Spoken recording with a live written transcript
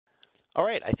All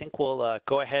right, I think we'll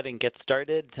go ahead and get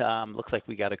started. Looks like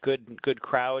we got a good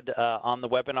crowd on the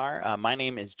webinar. My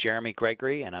name is Jeremy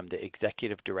Gregory, and I'm the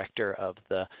Executive Director of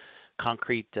the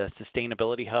Concrete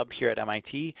Sustainability Hub here at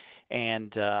MIT.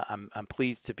 And I'm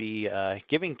pleased to be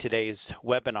giving today's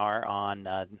webinar on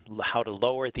how to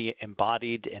lower the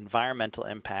embodied environmental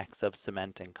impacts of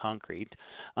cement and concrete.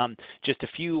 Just a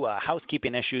few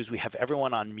housekeeping issues. We have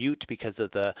everyone on mute because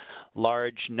of the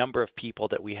large number of people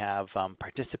that we have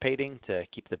participating to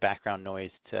keep the background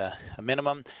noise to a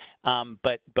minimum.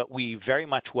 But we very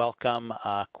much welcome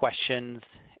questions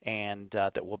and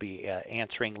that we'll be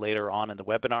answering later on in the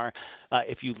webinar.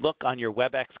 If you look on your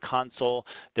WebEx console,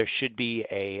 there should be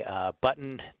a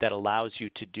button that allows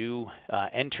you to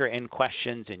enter in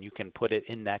questions, and you can put it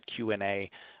in that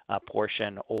Q&A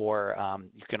portion, or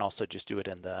you can also just do it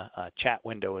in the chat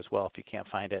window as well if you can't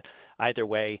find it. Either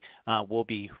way, we'll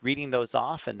be reading those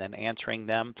off and then answering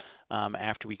them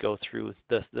after we go through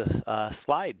the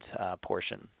slides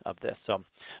portion of this. So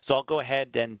I'll go ahead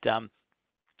and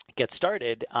get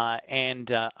started, and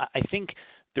I think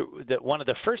that one of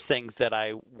the first things that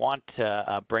I want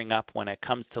to bring up when it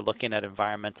comes to looking at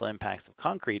environmental impacts of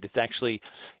concrete is actually,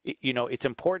 it's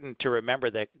important to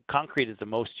remember that concrete is the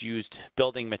most used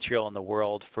building material in the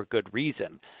world for good reason.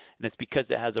 And it's because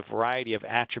it has a variety of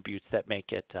attributes that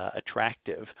make it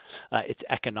attractive. It's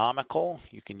economical.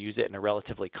 You can use it in a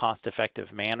relatively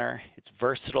cost-effective manner. It's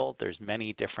versatile. There's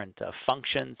many different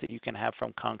functions that you can have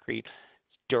from concrete.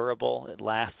 Durable, it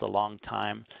lasts a long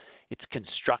time. It's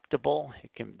constructible.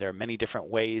 There are many different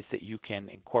ways that you can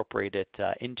incorporate it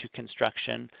into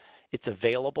construction. It's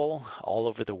available all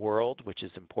over the world, which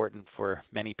is important for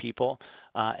many people.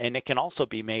 And it can also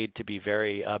be made to be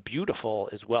very beautiful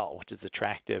as well, which is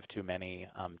attractive to many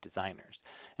designers.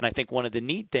 And I think one of the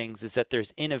neat things is that there's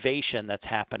innovation that's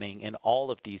happening in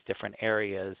all of these different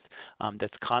areas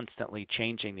that's constantly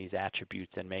changing these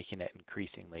attributes and making it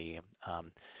increasingly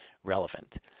relevant.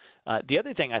 The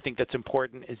other thing I think that's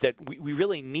important is that we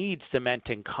really need cement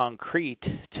and concrete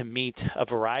to meet a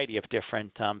variety of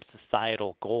different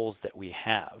societal goals that we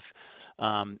have.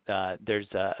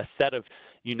 There's a set of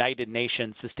United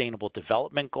Nations Sustainable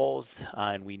Development Goals,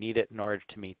 and we need it in order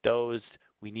to meet those.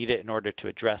 We need it in order to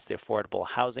address the affordable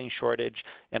housing shortage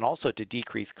and also to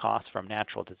decrease costs from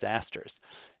natural disasters.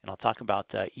 And I'll talk about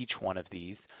each one of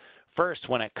these. First,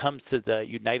 when it comes to the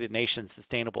United Nations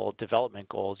Sustainable Development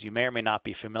Goals, you may or may not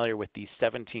be familiar with these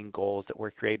 17 goals that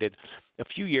were created a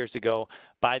few years ago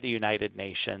by the United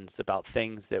Nations about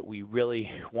things that we really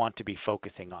want to be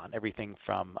focusing on, everything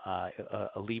from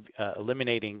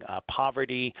eliminating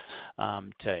poverty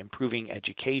to improving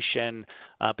education.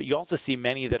 But you also see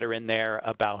many that are in there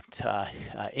about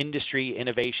industry,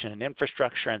 innovation, and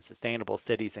infrastructure, and sustainable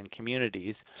cities and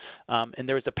communities. And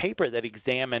there was a paper that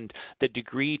examined the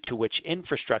degree to which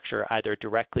infrastructure either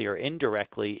directly or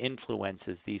indirectly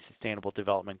influences these sustainable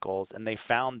development goals. And they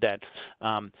found that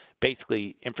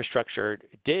basically infrastructure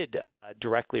did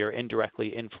directly or indirectly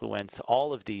influence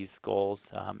all of these goals,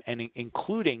 and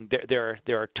including there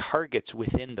are targets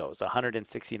within those,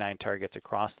 169 targets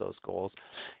across those goals,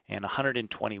 and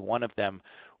 121 of them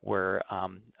were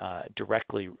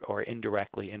directly or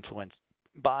indirectly influenced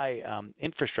by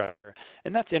infrastructure,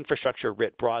 and that's infrastructure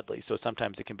writ broadly. So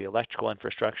sometimes it can be electrical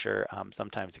infrastructure,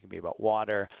 sometimes it can be about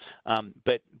water,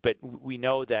 but we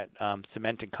know that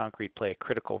cement and concrete play a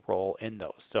critical role in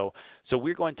those. So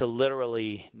we're going to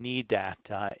literally need that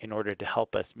in order to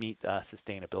help us meet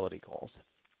sustainability goals.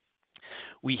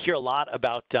 We hear a lot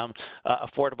about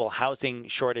affordable housing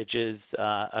shortages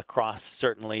across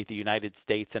certainly the United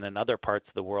States and in other parts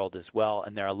of the world as well,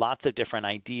 and there are lots of different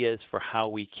ideas for how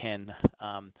we can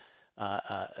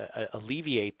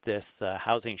alleviate this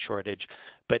housing shortage,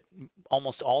 but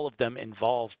almost all of them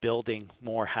involve building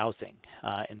more housing.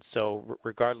 And so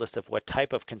regardless of what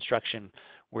type of construction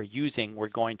we're using, we're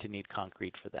going to need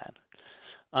concrete for that.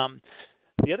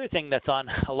 The other thing that's on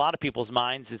a lot of people's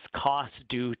minds is costs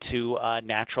due to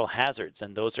natural hazards,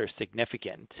 and those are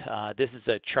significant. This is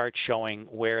a chart showing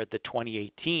where the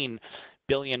 2018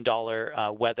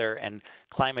 billion-dollar weather and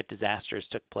climate disasters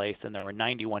took place, and there were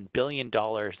 $91 billion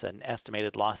in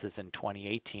estimated losses in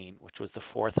 2018, which was the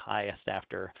fourth highest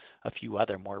after a few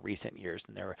other more recent years.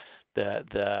 And there were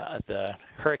the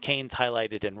hurricanes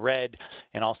highlighted in red,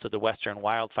 and also the western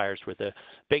wildfires were the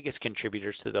biggest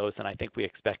contributors to those, and I think we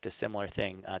expect a similar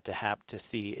thing to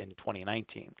see in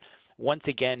 2019. Once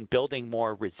again, building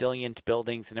more resilient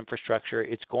buildings and infrastructure,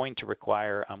 it's going to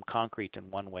require concrete in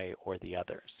one way or the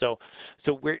other. So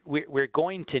we're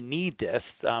going to need this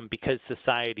because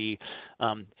society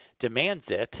demands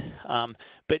it.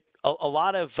 But a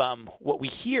lot of what we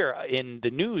hear in the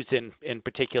news in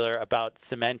particular about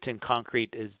cement and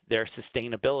concrete is their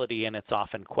sustainability, and it's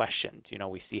often questioned. You know,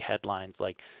 we see headlines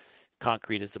like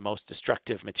concrete is the most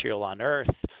destructive material on earth,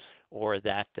 or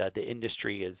that the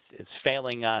industry is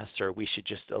failing us, or we should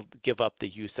just give up the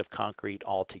use of concrete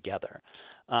altogether.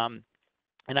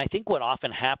 And I think what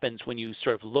often happens when you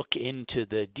sort of look into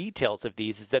the details of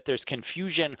these is that there's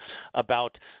confusion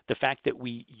about the fact that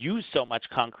we use so much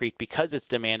concrete because it's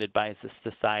demanded by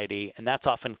society, and that's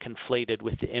often conflated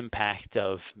with the impact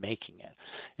of making it.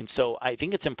 And so I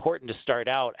think it's important to start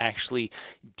out actually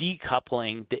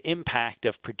decoupling the impact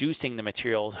of producing the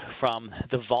material from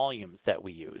the volumes that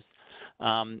we use.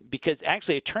 Because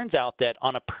actually it turns out that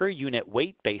on a per unit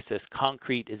weight basis,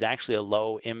 concrete is actually a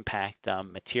low impact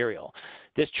material.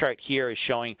 This chart here is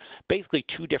showing basically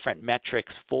two different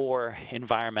metrics for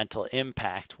environmental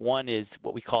impact. One is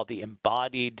what we call the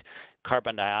embodied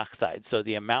carbon dioxide, so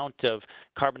the amount of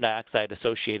carbon dioxide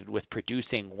associated with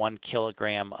producing 1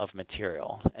 kilogram of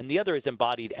material. And the other is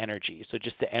embodied energy, so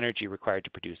just the energy required to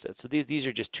produce it. So these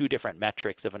are just two different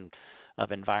metrics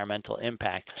of environmental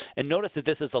impact. And notice that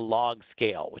this is a log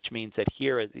scale, which means that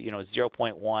here is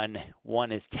 0.1,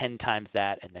 1 is 10 times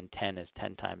that, and then 10 is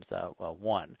 10 times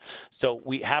 1. So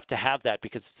we have to have that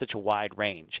because it's such a wide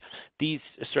range. These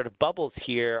sort of bubbles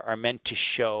here are meant to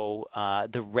show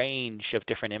the range of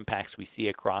different impacts we see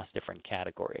across different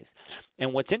categories.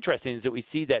 And what's interesting is that we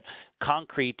see that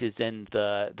concrete is in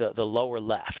the lower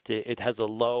left. It has a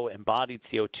low embodied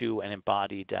CO2 and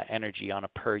embodied energy on a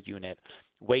per unit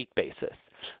weight basis.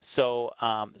 So,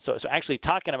 so actually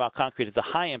talking about concrete as a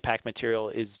high impact material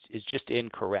is just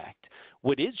incorrect.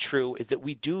 What is true is that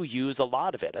we do use a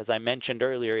lot of it. As I mentioned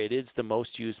earlier, it is the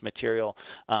most used material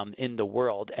in the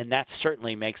world, and that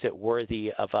certainly makes it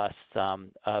worthy of us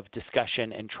of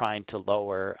discussion and trying to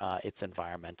lower its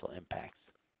environmental impacts.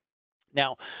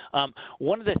 Now,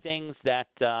 one of the things that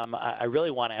I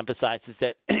really want to emphasize is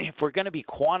that if we're going to be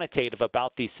quantitative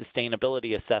about these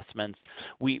sustainability assessments,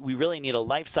 we really need a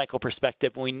life cycle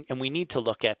perspective, and we need to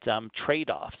look at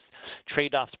trade-offs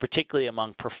particularly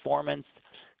among performance,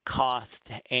 cost,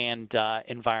 and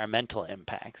environmental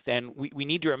impacts. And we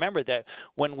need to remember that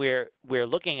when we're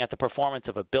looking at the performance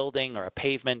of a building or a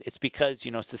pavement, it's because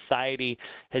society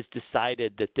has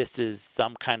decided that this is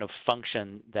some kind of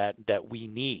function that we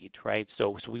need, right?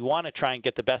 So we want to try and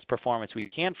get the best performance we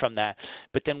can from that,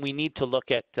 but then we need to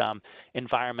look at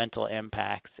environmental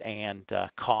impacts and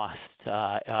cost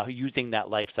using that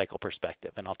life cycle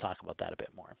perspective, and I'll talk about that a bit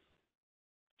more.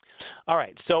 All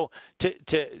right, so to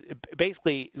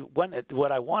basically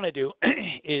what I want to do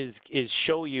is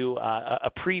show you a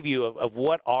preview of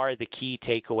what are the key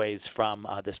takeaways from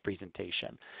this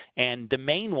presentation. And the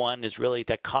main one is really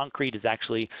that concrete is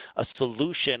actually a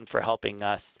solution for helping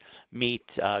us meet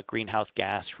greenhouse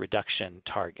gas reduction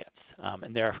targets.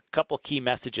 And there are a couple key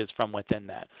messages from within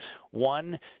that.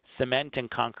 One, cement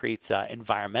and concrete's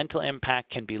environmental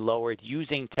impact can be lowered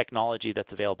using technology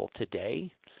that's available today.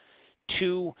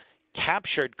 Two,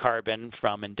 captured carbon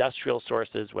from industrial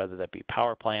sources, whether that be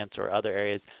power plants or other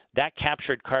areas, that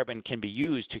captured carbon can be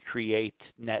used to create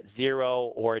net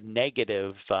zero or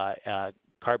negative,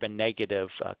 carbon negative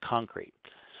concrete.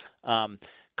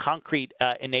 Concrete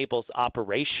enables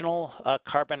operational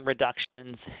carbon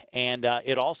reductions, and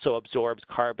it also absorbs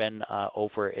carbon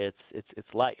over its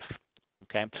life.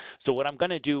 Okay, so what I'm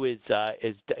going to do is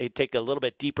take a little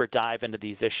bit deeper dive into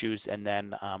these issues, and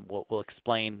then we'll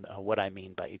explain what I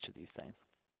mean by each of these things.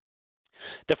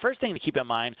 The first thing to keep in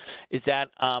mind is that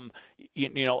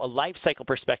a life cycle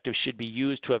perspective should be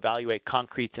used to evaluate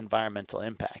concrete's environmental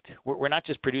impact. We're not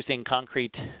just producing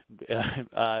concrete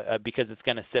because it's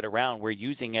going to sit around. We're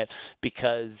using it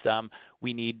because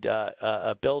we need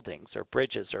buildings or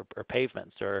bridges or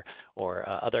pavements or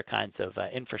other kinds of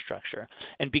infrastructure.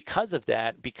 And because of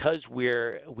that, because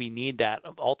we need that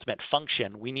ultimate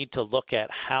function, we need to look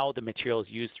at how the material is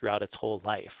used throughout its whole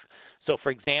life. So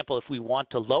for example, if we want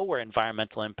to lower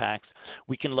environmental impacts,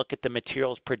 we can look at the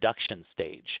materials production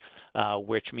stage,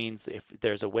 which means if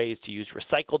there's a ways to use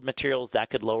recycled materials, that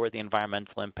could lower the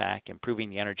environmental impact. Improving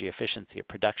the energy efficiency of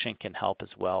production can help as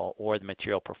well, or the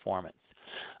material performance.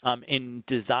 In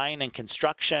design and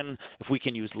construction, if we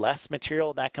can use less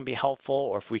material, that can be helpful,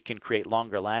 or if we can create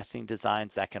longer lasting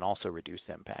designs, that can also reduce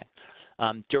impact.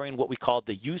 During what we call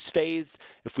the use phase,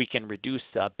 if we can reduce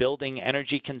building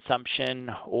energy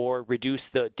consumption or reduce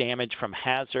the damage from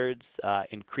hazards,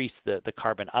 increase the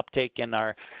carbon uptake in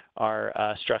our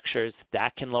structures,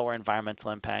 that can lower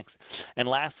environmental impacts. And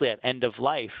lastly, at end of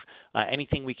life,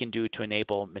 anything we can do to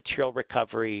enable material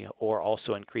recovery or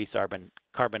also increase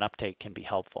carbon uptake can be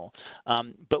helpful.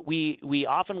 But we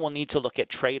often will need to look at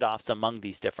trade-offs among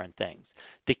these different things.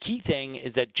 The key thing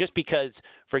is that just because,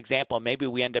 for example, maybe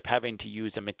we end up having to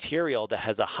use a material that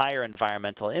has a higher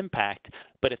environmental impact,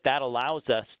 but if that allows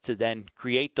us to then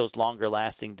create those longer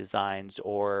lasting designs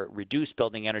or reduce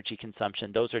building energy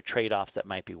consumption, those are trade-offs that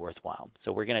might be worthwhile.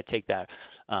 So we're going to take that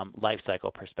life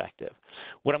cycle perspective.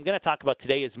 What I'm going to talk about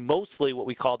today is mostly what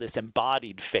we call this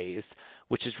embodied phase,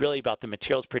 which is really about the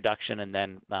materials production and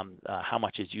then how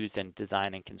much is used in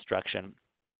design and construction.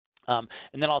 And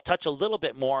then I'll touch a little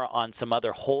bit more on some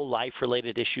other whole life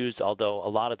related issues, although a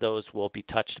lot of those will be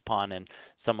touched upon in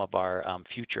some of our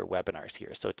future webinars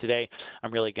here. So today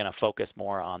I'm really going to focus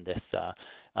more on this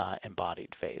embodied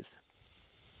phase.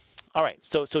 All right,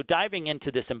 so diving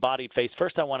into this embodied phase,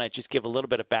 first I want to just give a little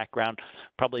bit of background.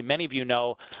 Probably many of you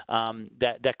know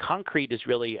that concrete is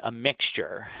really a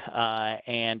mixture,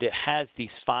 and it has these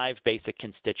 5 basic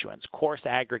constituents: coarse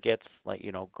aggregates like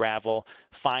gravel,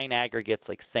 fine aggregates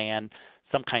like sand,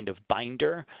 some kind of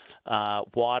binder,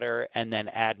 water, and then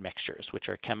admixtures, which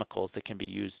are chemicals that can be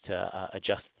used to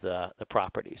adjust the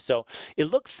properties. So it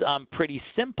looks pretty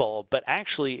simple, but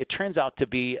actually it turns out to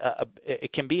be,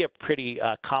 it can be a pretty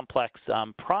complex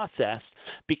process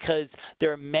because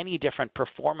there are many different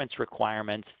performance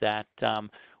requirements that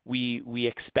we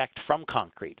expect from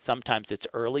concrete. Sometimes it's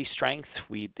early strength.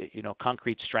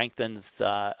 Concrete strengthens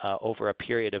over a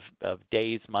period of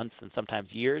days, months, and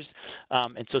sometimes years.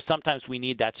 And so sometimes we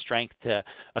need that strength to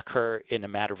occur in a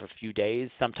matter of a few days.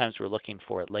 Sometimes we're looking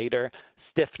for it later.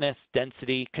 Stiffness,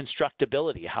 density,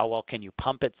 constructability. How well can you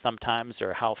pump it sometimes,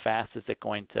 or how fast is it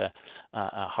going to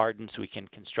harden so we can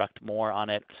construct more on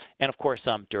it? And of course,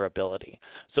 durability.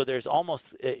 So there's almost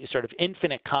sort of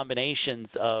infinite combinations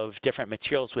of different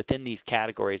materials within these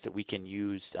categories that we can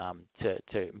use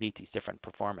to meet these different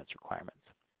performance requirements.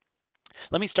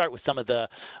 Let me start with some of the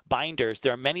binders.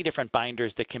 There are many different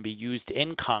binders that can be used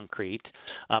in concrete.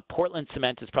 Portland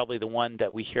cement is probably the one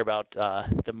that we hear about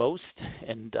the most,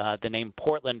 and the name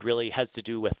Portland really has to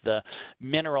do with the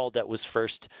mineral that was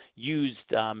first used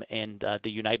in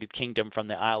the United Kingdom from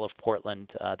the Isle of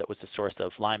Portland that was the source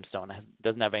of limestone. It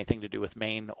doesn't have anything to do with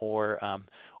Maine or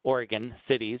Oregon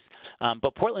cities.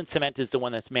 But Portland cement is the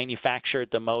one that's manufactured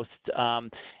the most,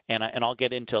 and I'll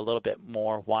get into a little bit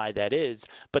more why that is.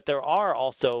 But there are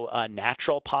also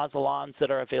natural pozzolans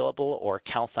that are available, or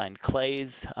calcined clays.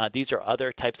 These are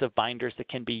other types of binders that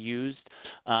can be used.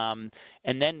 And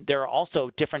then there are also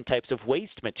different types of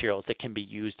waste materials that can be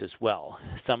used as well.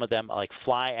 Some of them like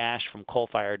fly ash from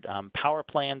coal-fired power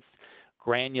plants,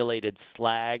 granulated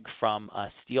slag from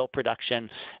steel production,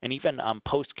 and even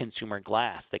post-consumer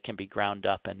glass that can be ground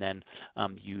up and then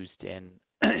used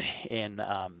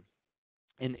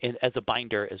as a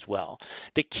binder as well.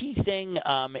 The key thing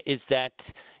is that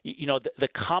the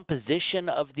composition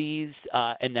of these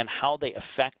and then how they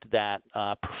affect that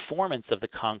performance of the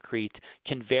concrete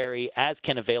can vary, as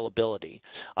can availability.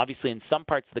 Obviously, in some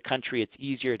parts of the country, it's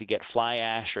easier to get fly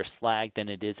ash or slag than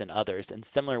it is in others, and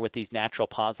similar with these natural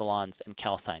pozzolans and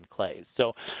calcined clays.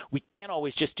 So we can't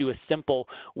always just do a simple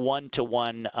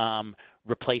one-to-one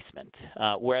replacement,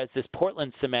 whereas this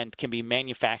Portland cement can be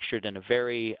manufactured in a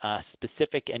very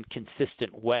specific and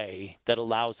consistent way that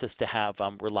allows us to have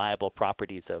reliable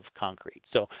properties of concrete.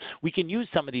 So we can use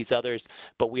some of these others,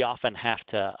 but we often have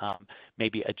to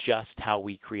maybe adjust how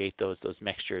we create those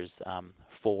mixtures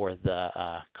for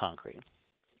the concrete.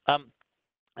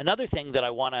 Another thing that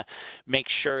I want to make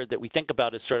sure that we think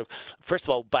about is sort of, first of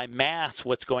all, by mass,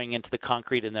 what's going into the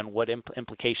concrete, and then what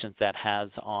implications that has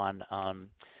on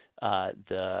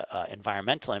the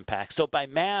environmental impact. So by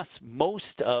mass, most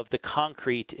of the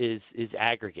concrete is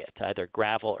aggregate, either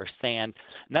gravel or sand.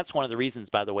 And that's one of the reasons,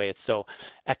 by the way, it's so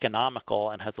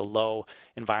economical and has a low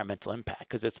environmental impact,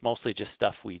 because it's mostly just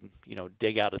stuff we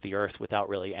dig out of the earth without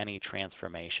really any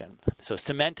transformation. So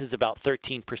cement is about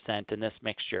 13% in this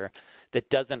mixture that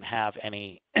doesn't have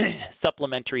any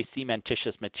supplementary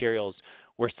cementitious materials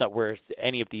where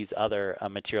any of these other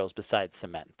materials besides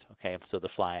cement, okay? So the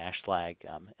fly ash, slag,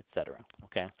 et cetera,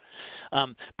 okay?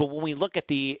 But when we look at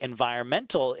the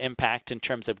environmental impact in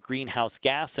terms of greenhouse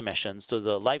gas emissions, so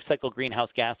the life cycle greenhouse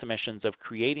gas emissions of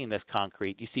creating this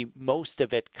concrete, you see most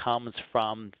of it comes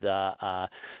from the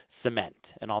cement,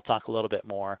 and I'll talk a little bit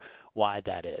more why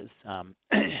that is.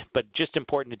 But just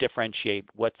important to differentiate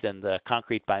what's in the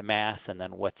concrete by mass and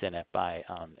then what's in it by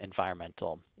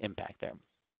environmental impact there.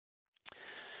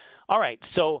 All right,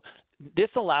 so this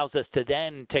allows us to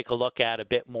then take a look at a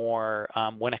bit more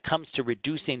when it comes to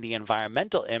reducing the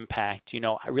environmental impact,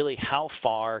 really how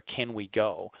far can we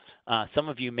go? Some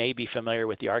of you may be familiar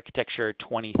with the Architecture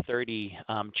 2030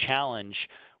 challenge,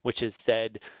 which has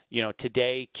said, you know,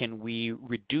 today can we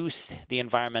reduce the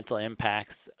environmental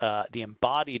impacts, the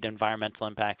embodied environmental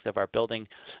impacts of our building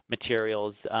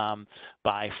materials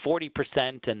by 40%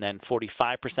 and then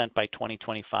 45% by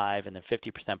 2025 and then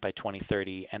 50% by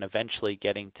 2030, and eventually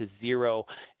getting to zero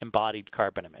embodied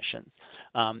carbon emissions.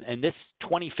 And this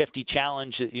 2050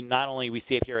 challenge, not only we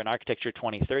see it here in Architecture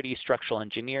 2030, structural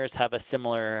engineers have a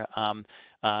similar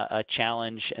a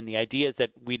challenge, and the idea is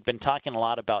that we've been talking a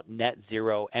lot about net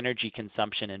zero energy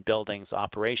consumption in buildings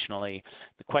operationally.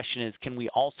 The question is, can we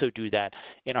also do that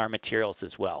in our materials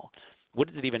as well? What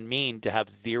does it even mean to have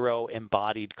zero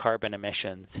embodied carbon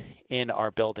emissions in our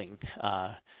building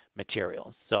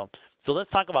materials? So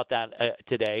let's talk about that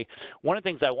today. One of the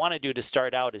things I want to do to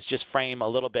start out is just frame a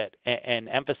little bit and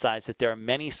emphasize that there are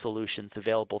many solutions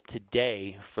available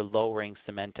today for lowering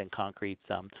cement and concrete's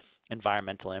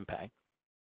environmental impact.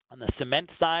 On the cement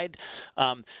side,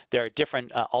 there are different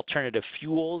alternative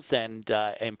fuels and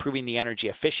improving the energy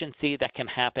efficiency that can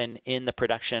happen in the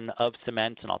production of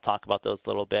cement, and I'll talk about those a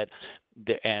little bit,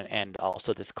 and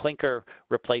also this clinker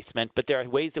replacement. But there are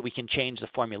ways that we can change the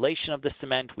formulation of the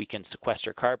cement. We can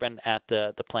sequester carbon at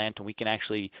the plant, and we can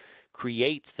actually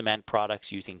create cement products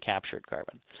using captured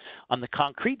carbon. On the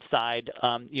concrete side,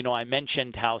 you know, I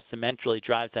mentioned how cement really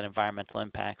drives that environmental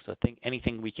impact. So I think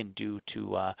anything we can do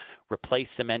to replace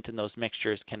cement in those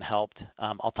mixtures can help.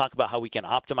 I'll talk about how we can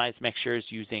optimize mixtures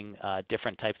using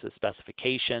different types of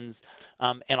specifications,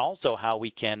 and also how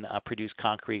we can produce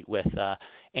concrete with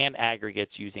and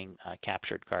aggregates using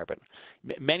captured carbon.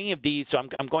 Many of these, so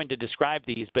I'm going to describe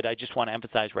these, but I just want to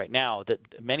emphasize right now that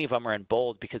many of them are in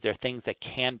bold because they're things that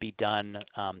can be done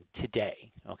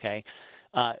today, okay?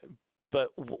 But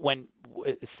when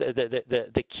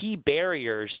the key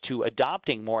barriers to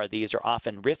adopting more of these are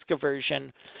often risk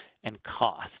aversion and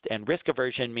cost. And risk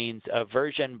aversion means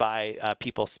aversion by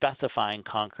people specifying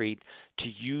concrete to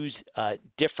use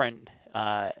different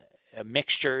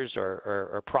mixtures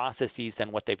or processes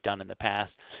than what they've done in the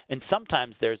past. And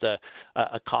sometimes there's a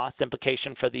cost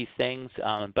implication for these things,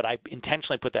 but I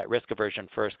intentionally put that risk aversion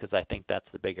first because I think that's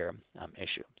the bigger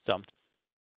issue.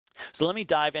 So let me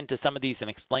dive into some of these and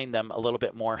explain them a little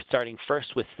bit more, starting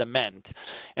first with cement.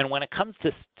 And when it comes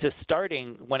to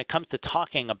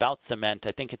talking about cement,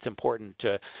 I think it's important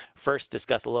to first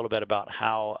discuss a little bit about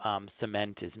how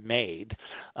cement is made.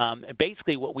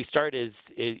 Basically, what we start is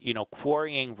you know,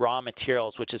 quarrying raw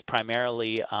materials, which is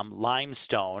primarily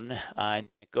limestone. It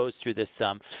goes through this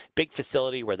big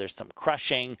facility where there's some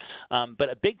crushing. But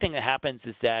a big thing that happens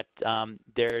is that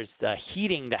there's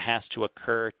heating that has to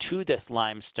occur to this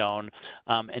limestone,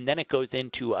 and then it goes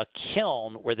into a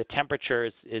kiln where the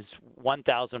temperature is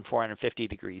 1,450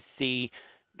 degrees C,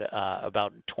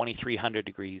 about 2,300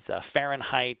 degrees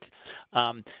Fahrenheit.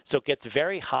 So it gets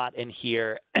very hot in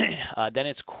here, then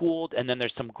it's cooled, and then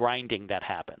there's some grinding that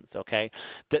happens, okay?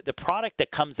 The product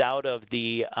that comes out of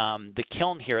the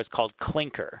kiln here is called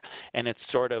clinker, and it's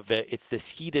sort of, it's this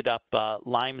heated up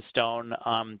limestone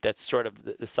that's sort of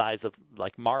the size of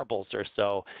like marbles or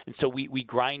so, and so we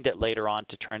grind it later on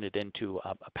to turn it into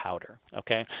a powder,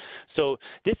 okay? So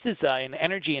this is an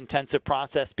energy intensive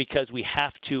process because we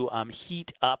have to heat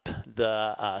up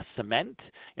the cement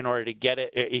in order to get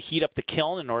it, heat up the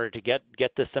kiln in order to get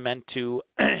the cement to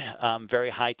very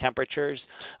high temperatures.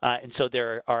 And so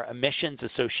there are emissions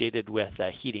associated with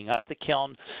heating up the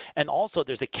kiln. And also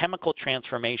there's a chemical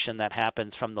transformation that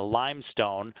happens from the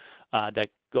limestone that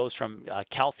goes from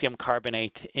calcium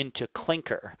carbonate into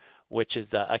clinker, which is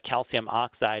a calcium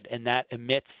oxide, and that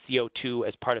emits CO2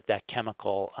 as part of that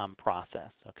chemical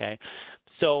process, okay?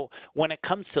 So when it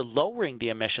comes to lowering the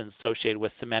emissions associated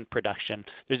with cement production,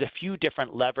 there's a few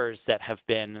different levers that have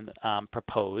been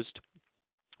proposed.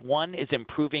 One is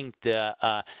improving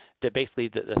basically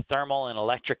the thermal and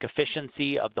electric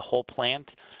efficiency of the whole plant,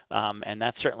 and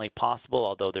that's certainly possible,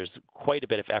 although there's quite a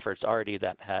bit of efforts already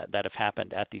that have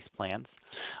happened at these plants.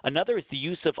 Another is the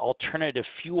use of alternative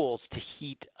fuels to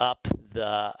heat up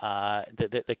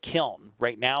the kiln.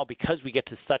 Right now, because we get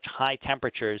to such high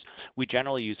temperatures, we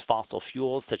generally use fossil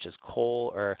fuels such as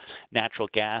coal or natural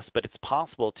gas, but it's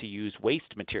possible to use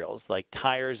waste materials, like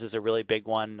tires is a really big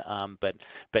one,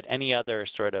 but any other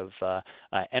sort of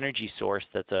energy source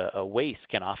that's a waste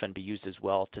can often be used as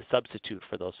well to substitute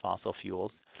for those fossil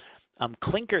fuels.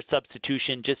 Clinker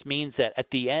substitution just means that at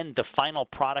the end, the final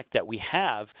product that we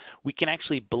have, we can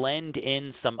actually blend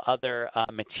in some other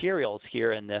materials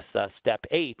here in this step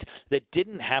 8 that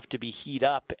didn't have to be heat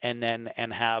up and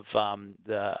have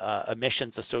the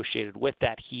emissions associated with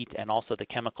that heat and also the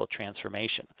chemical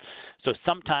transformation. So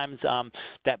sometimes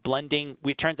that blending,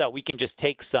 it turns out we can just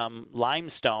take some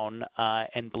limestone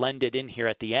and blend it in here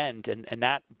at the end, and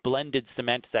that blended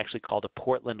cement is actually called a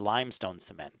Portland limestone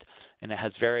cement. And it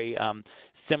has very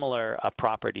similar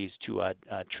properties to a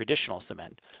traditional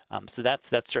cement. So that's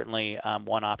certainly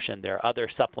one option. There are other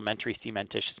supplementary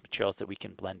cementitious materials that we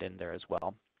can blend in there as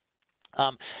well.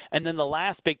 And then the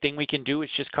last big thing we can do is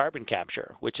just carbon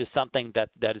capture, which is something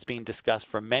that is being discussed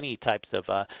for many types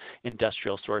of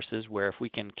industrial sources, where if we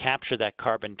can capture that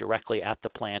carbon directly at the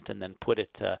plant and then put it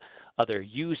to other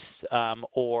use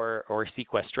or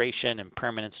sequestration and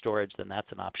permanent storage, then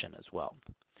that's an option as well.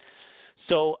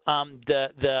 So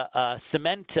the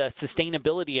Cement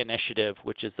Sustainability Initiative,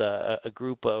 which is a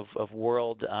group of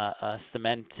world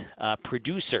cement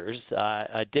producers,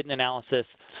 did an analysis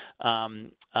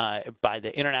by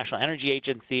the International Energy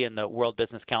Agency and the World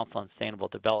Business Council on Sustainable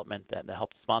Development that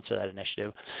helped sponsor that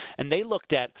initiative. And they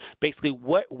looked at basically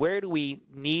where do we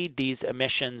need these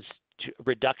emissions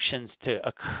reductions to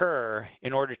occur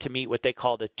in order to meet what they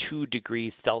call the 2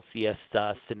 degrees Celsius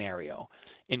scenario,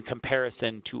 in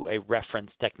comparison to a reference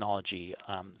technology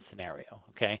scenario,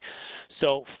 okay?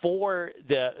 So for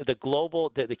the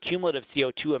global, the cumulative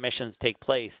CO2 emissions take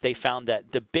place, they found that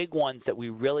the big ones that we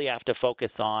really have to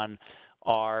focus on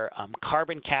are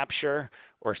carbon capture,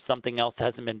 or something else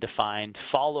hasn't been defined,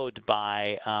 followed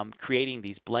by creating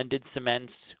these blended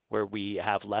cements where we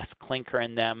have less clinker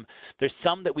in them. There's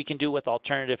some that we can do with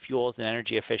alternative fuels and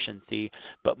energy efficiency,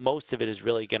 but most of it is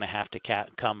really going to have to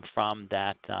come from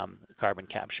that carbon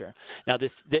capture. Now,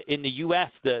 in the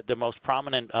U.S., the most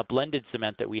prominent blended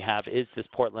cement that we have is this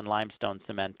Portland limestone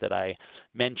cement that I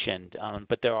mentioned,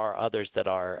 but there are others that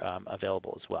are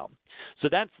available as well. So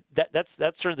that's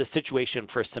sort of the situation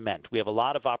for cement. We have a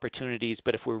lot of opportunities,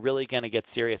 but if we're really going to get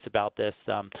serious about this,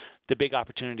 the big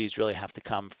opportunities really have to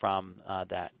come from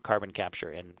that carbon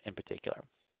capture in particular.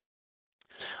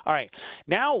 All right,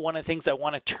 now one of the things I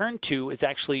want to turn to is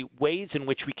actually ways in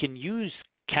which we can use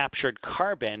captured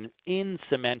carbon in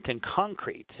cement and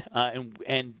concrete.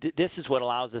 And this is what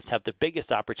allows us to have the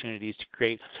biggest opportunities to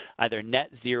create either net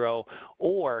zero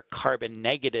or carbon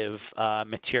negative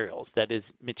materials. That is,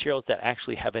 materials that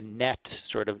actually have a net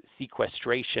sort of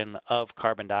sequestration of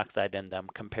carbon dioxide in them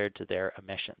compared to their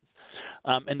emissions.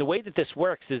 And the way that this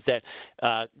works is that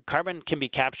carbon can be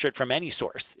captured from any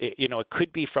source. It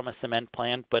could be from a cement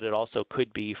plant, but it also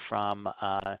could be from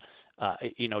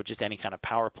just any kind of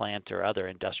power plant or other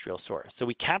industrial source. So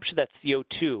we capture that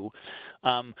CO2.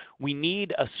 We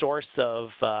need a source of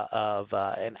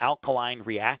an alkaline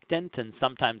reactant, and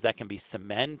sometimes that can be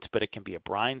cement, but it can be a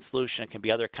brine solution. It can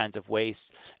be other kinds of waste.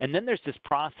 And then there's this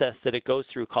process that it goes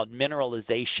through called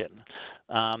mineralization.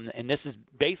 And this is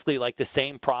basically like the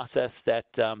same process that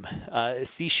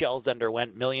seashells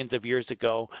underwent millions of years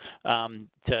ago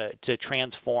to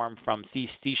transform from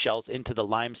seashells into the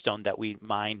limestone that we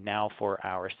mine now for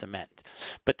our cement.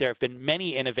 But there have been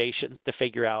many innovations to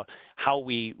figure out how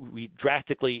we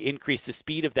drastically increase the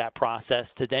speed of that process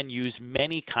to then use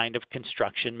many kind of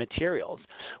construction materials.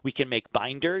 We can make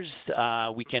binders,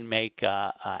 we can make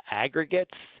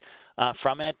aggregates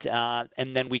from it,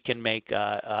 and then we can make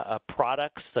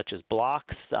products such as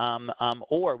blocks,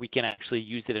 or we can actually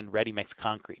use it in ready-mix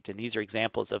concrete. And these are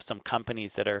examples of some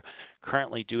companies that are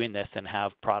currently doing this and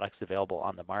have products available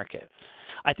on the market.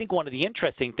 I think one of the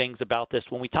interesting things about this,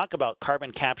 when we talk about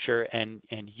carbon capture and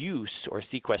use or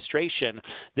sequestration,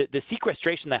 the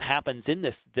sequestration that happens in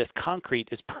this concrete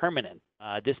is permanent.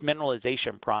 This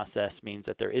mineralization process means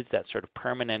that there is that sort of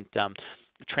permanent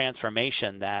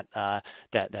transformation that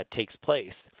takes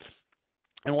place.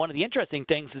 And one of the interesting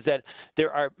things is that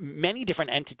there are many different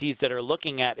entities that are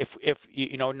looking at if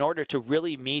in order to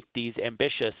really meet these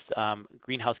ambitious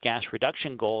greenhouse gas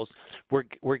reduction goals,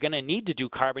 we're going to need to do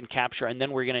carbon capture, and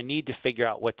then we're going to need to figure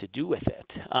out what to do with it.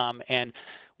 And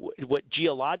what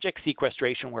geologic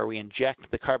sequestration, where we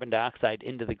inject the carbon dioxide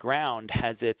into the ground,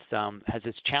 has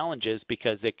its challenges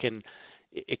because it can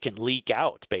leak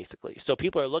out, basically. So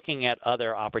people are looking at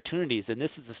other opportunities, and this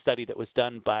is a study that was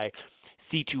done by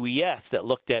C2ES that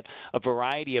looked at a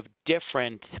variety of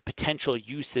different potential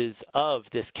uses of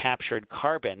this captured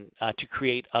carbon to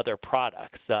create other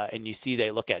products. And you see they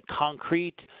look at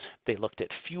concrete, they looked at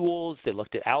fuels, they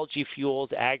looked at algae fuels,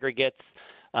 aggregates,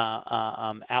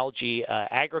 algae,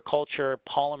 agriculture,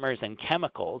 polymers, and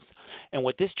chemicals. And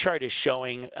what this chart is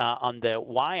showing on the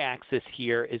y-axis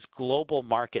here is global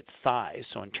market size,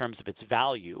 so in terms of its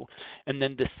value. And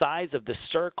then the size of the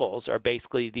circles are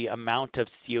basically the amount of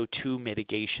CO2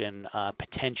 mitigation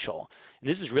potential. And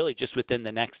this is really just within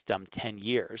the next 10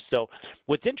 years. So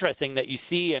what's interesting that you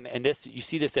see, and you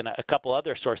see this in a couple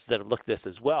other sources that have looked at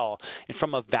this as well, and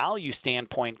from a value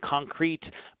standpoint, concrete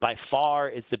by far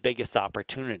is the biggest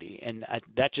opportunity. And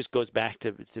that just goes back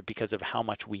to because of how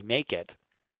much we make it.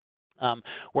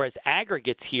 Whereas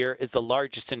aggregates here is the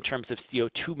largest in terms of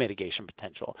CO2 mitigation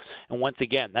potential. And once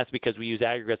again, that's because we use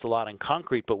aggregates a lot in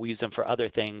concrete, but we use them for other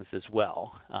things as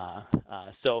well.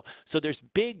 So there's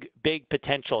big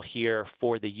potential here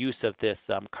for the use of this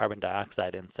carbon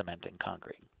dioxide in cement and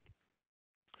concrete.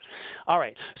 All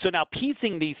right, so now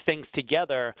piecing these things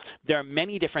together, there are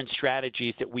many different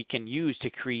strategies that we can use to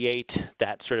create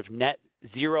that sort of net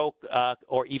zero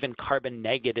or even carbon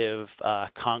negative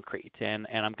concrete. And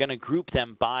I'm going to group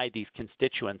them by these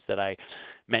constituents that I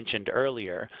mentioned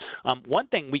earlier. One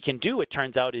thing we can do, it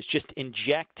turns out, is just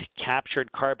inject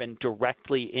captured carbon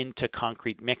directly into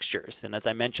concrete mixtures. And as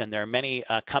I mentioned, there are many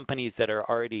companies that are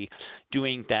already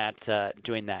doing that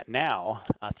now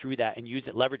through that and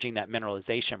leveraging that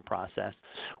mineralization process.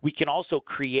 We can also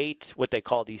create what they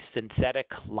call these synthetic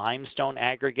limestone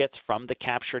aggregates from the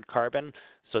captured carbon.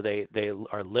 So they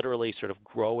are literally sort of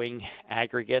growing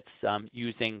aggregates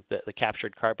using the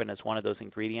captured carbon as one of those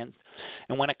ingredients.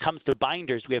 And when it comes to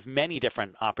binders, we have many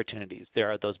different opportunities. There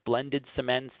are those blended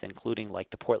cements, including like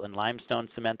the Portland limestone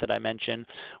cement that I mentioned.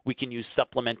 We can use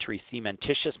supplementary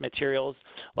cementitious materials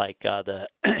like the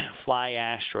fly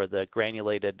ash or the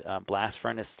granulated blast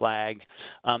furnace slag.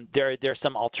 There are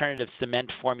some alternative cement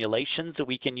formulations that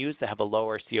we can use that have a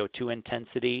lower CO2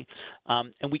 intensity.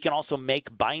 And we can also make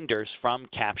binders from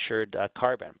captured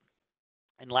carbon.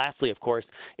 And lastly, of course,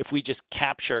 if we just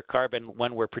capture carbon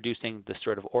when we're producing the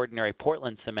sort of ordinary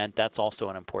Portland cement, that's also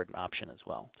an important option as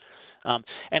well.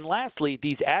 And lastly,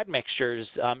 these admixtures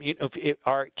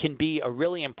can be a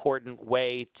really important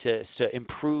way to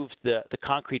improve the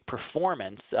concrete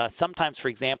performance. Sometimes, for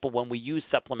example, when we use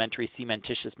supplementary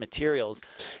cementitious materials,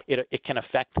 it can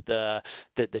affect the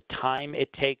time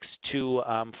it takes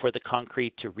for the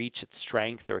concrete to reach its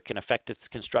strength, or it can affect its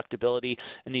constructability.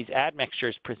 And these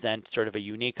admixtures present sort of a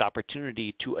unique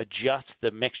opportunity to adjust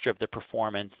the mixture of the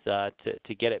performance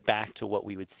to get it back to what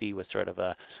we would see with sort of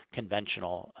a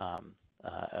conventional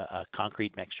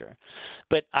concrete mixture.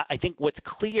 But I think what's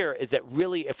clear is that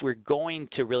really, if we're going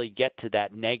to really get to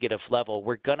that negative level,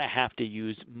 we're going to have to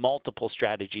use multiple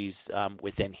strategies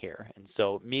within here. And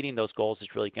so meeting those goals is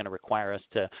really going to require us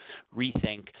to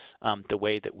rethink the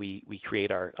way that we create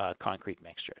our concrete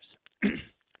mixtures.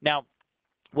 Now,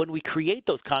 when we create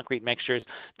those concrete mixtures,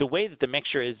 the way that the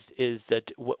mixture is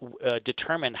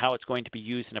determined how it's going to be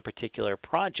used in a particular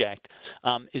project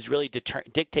is really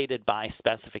dictated by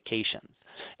specifications.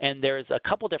 And there's a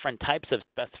couple different types of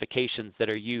specifications that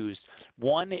are used.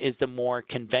 One is the more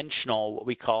conventional, what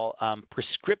we call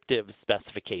prescriptive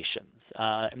specifications.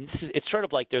 And it's sort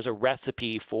of like there's a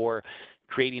recipe for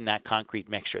creating that concrete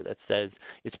mixture that says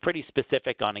it's pretty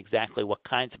specific on exactly what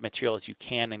kinds of materials you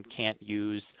can and can't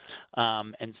use. But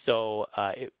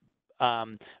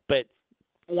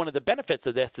one of the benefits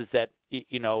of this is that,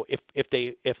 you know, if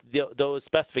those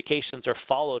specifications are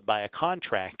followed by a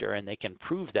contractor and they can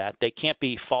prove that, they can't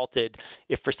be faulted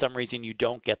if for some reason you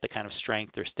don't get the kind of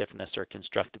strength or stiffness or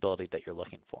constructability that you're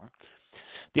looking for.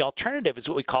 The alternative is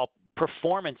what we call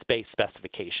performance-based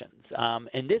specifications.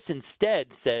 And this instead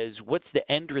says what's the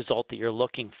end result that you're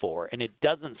looking for, and it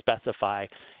doesn't specify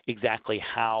exactly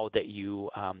how that you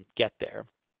get there.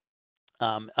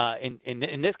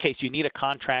 In this case, you need a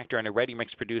contractor and a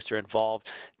ready-mix producer involved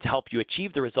to help you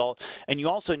achieve the result, and you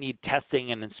also need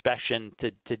testing and inspection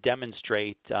to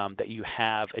demonstrate that you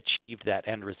have achieved that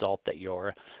end result that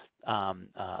you're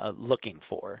looking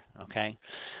for, okay?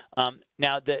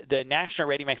 Now, the National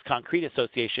Ready-Mix Concrete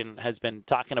Association has been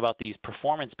talking about these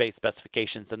performance-based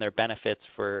specifications and their benefits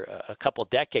for a couple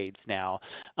decades now,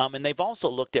 and they've also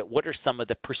looked at what are some of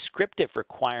the prescriptive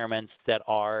requirements that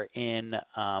are in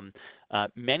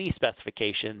many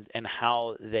specifications and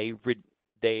how they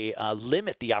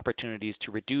limit the opportunities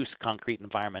to reduce concrete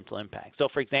environmental impact. So,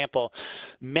 for example,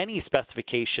 many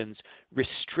specifications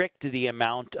restrict the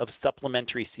amount of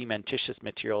supplementary cementitious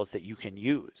materials that you can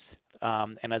use.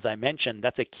 And as I mentioned,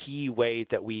 that's a key way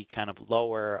that we kind of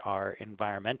lower our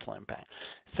environmental impact.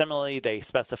 Similarly, they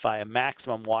specify a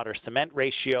maximum water-cement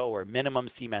ratio or minimum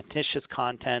cementitious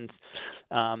content.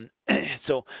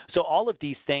 So all of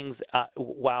these things,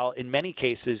 while in many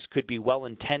cases could be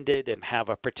well-intended and have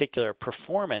a particular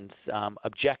performance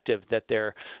objective that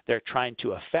they're trying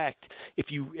to affect,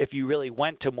 if you really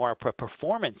went to more of a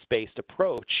performance-based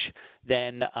approach,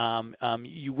 then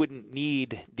you wouldn't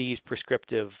need these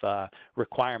prescriptive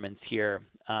requirements here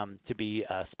to be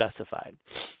specified.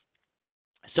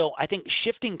 So I think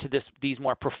shifting to these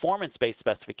more performance-based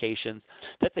specifications,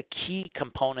 that's a key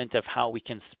component of how we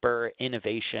can spur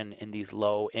innovation in these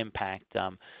low-impact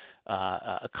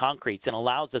concretes, and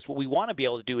allows us, what we want to be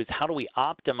able to do is how do we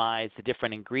optimize the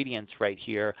different ingredients right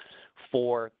here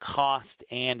for cost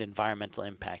and environmental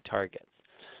impact targets.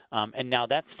 And now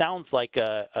that sounds like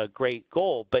a great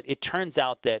goal, but it turns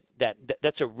out that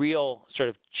that's a real sort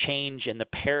of change in the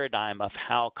paradigm of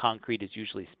how concrete is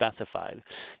usually specified.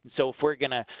 And so if we're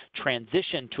going to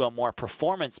transition to a more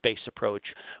performance-based approach,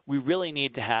 we really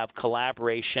need to have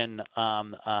collaboration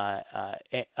among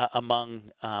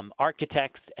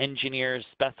architects, engineers,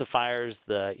 specifiers,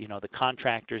 the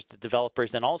contractors, the developers,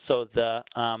 and also the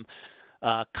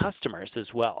customers as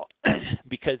well,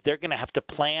 because they're going to have to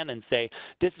plan and say,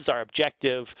 this is our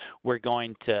objective, we're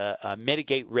going to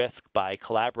mitigate risk by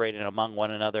collaborating among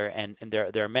one another, and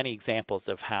there are many examples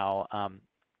of how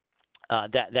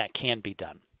that can be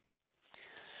done.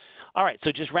 All right,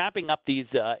 so just wrapping up these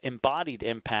embodied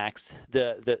impacts,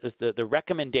 the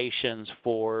recommendations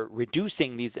for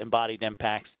reducing these embodied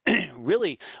impacts,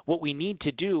 really what we need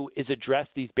to do is address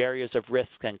these barriers of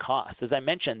risk and cost. As I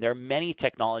mentioned, there are many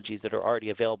technologies that are already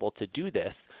available to do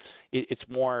this. It's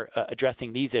more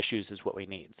addressing these issues is what we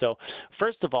need. So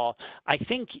first of all, I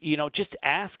think just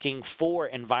asking for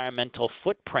environmental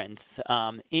footprints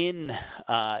in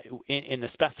the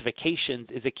specifications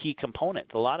is a key component.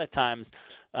 A lot of times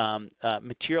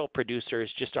material producers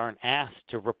just aren't asked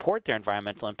to report their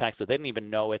environmental impact, so they don't even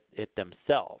know it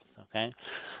themselves. Okay,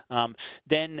 and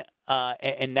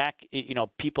that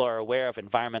people are aware of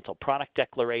environmental product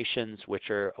declarations, which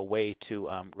are a way to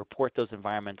report those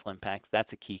environmental impacts.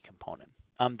 That's a key component.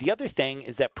 The other thing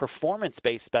is that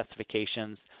performance-based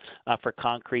specifications for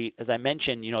concrete, as I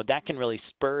mentioned, that can really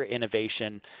spur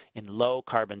innovation in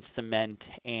low-carbon cement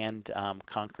and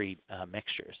concrete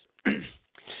mixtures.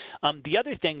 The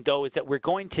other thing, though, is that we're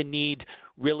going to need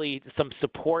really some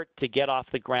support to get off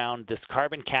the ground this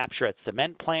carbon capture at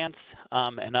cement plants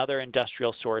and other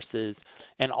industrial sources,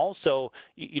 and also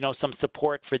some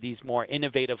support for these more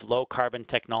innovative low-carbon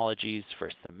technologies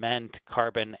for cement,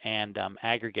 carbon, and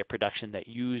aggregate production that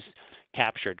use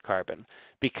captured carbon.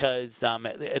 Because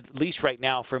at least right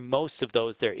now, for most of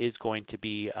those, there is going to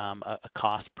be a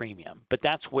cost premium. But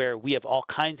that's where we have all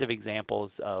kinds of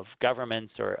examples of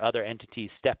governments or other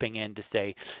entities stepping in to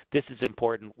say, this is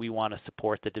important, we want to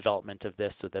support the development of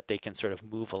this so that they can sort of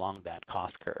move along that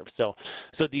cost curve. So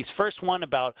these first one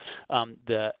about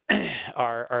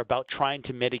are about trying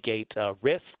to mitigate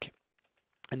risk,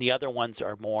 and the other ones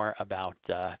are more about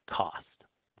cost.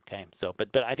 Okay, so but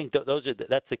I think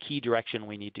that's the key direction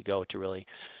we need to go to really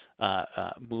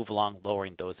move along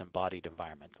lowering those embodied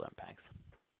environmental impacts.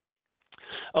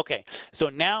 Okay, so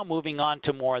now moving on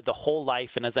to more the whole life,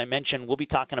 and as I mentioned, we'll be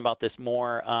talking about this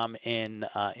more in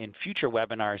future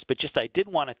webinars, but just I did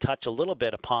want to touch a little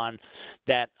bit upon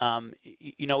that,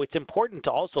 it's important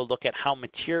to also look at how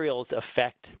materials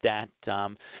affect that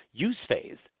use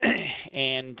phase.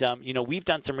 And, we've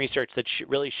done some research that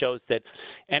really shows that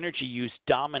energy use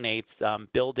dominates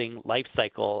building life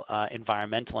cycle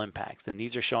environmental impacts. And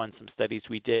these are showing some studies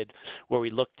we did where we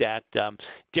looked at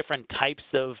different types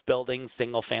of buildings,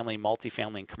 single-family,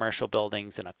 multifamily, and commercial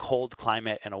buildings in a cold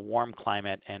climate and a warm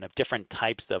climate, and of different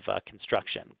types of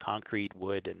construction, concrete,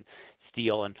 wood, and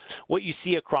steel. And what you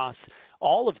see across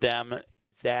all of them,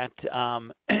 that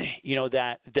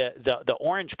that the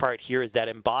orange part here is that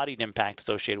embodied impact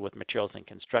associated with materials and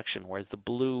construction, whereas the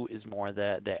blue is more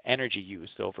the energy use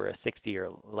over a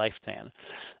 60-year lifespan.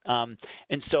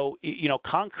 And so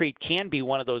concrete can be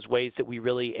one of those ways that we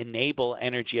really enable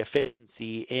energy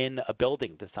efficiency in a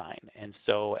building design. And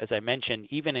so, as I mentioned,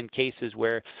 even in cases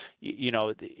where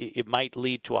it might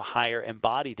lead to a higher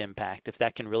embodied impact, if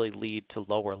that can really lead to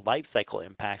lower life cycle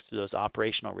impacts to those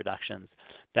operational reductions,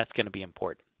 that's going to be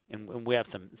important. And we have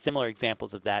some similar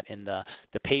examples of that in the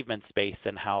pavement space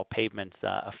and how pavements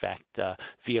affect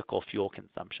vehicle fuel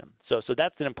consumption. So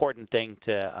that's an important thing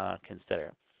to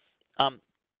consider.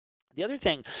 The other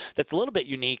thing that's a little bit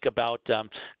unique about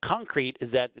concrete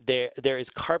is that there is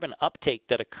carbon uptake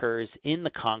that occurs in the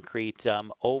concrete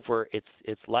over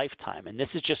its lifetime. And this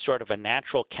is just sort of a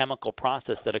natural chemical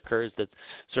process that occurs that's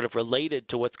sort of related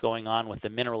to what's going on with the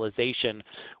mineralization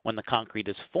when the concrete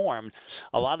is formed.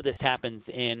 A lot of this happens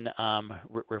in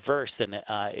reverse, and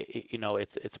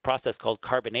it's a process called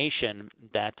carbonation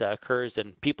that occurs,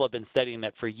 and people have been studying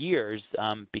that for years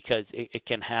because it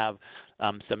can have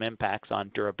some impacts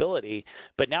on durability.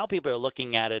 But now people are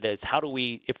looking at it as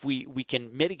if we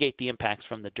can mitigate the impacts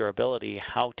from the durability,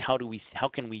 how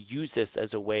can we use this as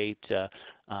a way to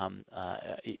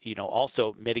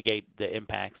also mitigate the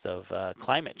impacts of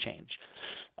climate change.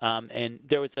 And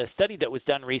there was a study that was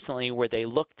done recently where they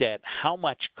looked at how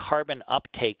much carbon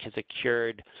uptake has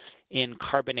occurred in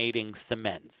carbonating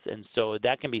cements. And so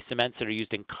that can be cements that are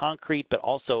used in concrete, but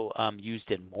also used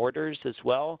in mortars as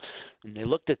well. And they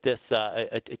looked at this,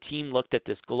 a team looked at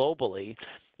this globally.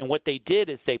 And what they did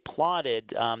is they plotted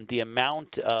the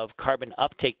amount of carbon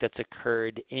uptake that's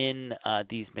occurred in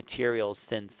these materials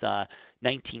since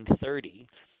 1930.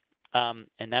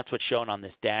 And that's what's shown on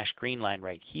this dashed green line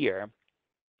right here.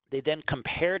 They then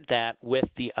compared that with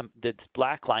this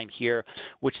black line here,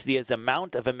 which is the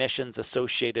amount of emissions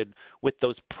associated with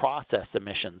those process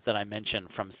emissions that I mentioned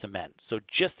from cement. So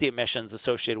just the emissions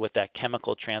associated with that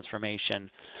chemical transformation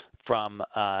from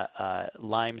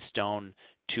limestone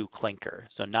to clinker,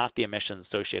 so not the emissions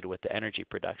associated with the energy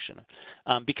production.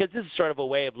 Because this is sort of a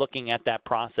way of looking at that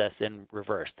process in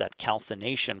reverse, that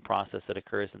calcination process that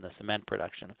occurs in the cement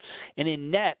production. And in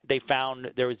net, they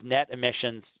found there was net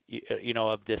emissions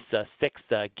of this 6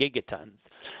 gigatons.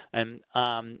 And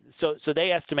so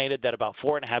they estimated that about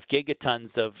 4.5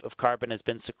 gigatons of carbon has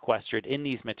been sequestered in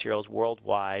these materials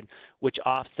worldwide, which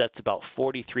offsets about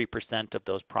 43% of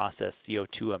those processed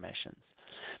CO2 emissions.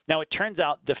 Now, it turns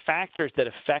out the factors that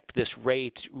affect this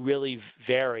rate really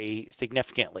vary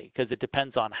significantly because it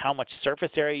depends on how much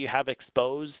surface area you have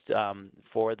exposed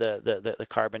for the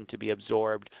carbon to be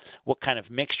absorbed, what kind of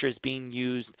mixture is being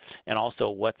used, and also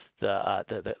what's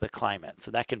the climate.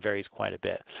 So that can vary quite a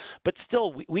bit. But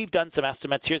still, we've done some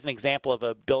estimates. Here's an example of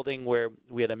a building where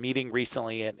we had a meeting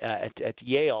recently at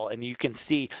Yale, and you can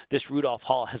see this Rudolph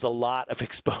Hall has a lot of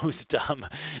exposed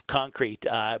concrete,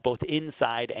 both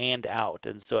inside and out.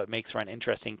 And so it makes for an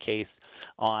interesting case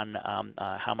on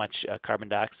how much carbon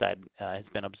dioxide has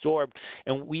been absorbed.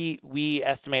 And we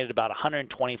estimated about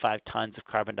 125 tons of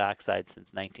carbon dioxide since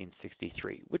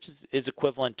 1963, which is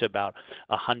equivalent to about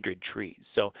 100 trees.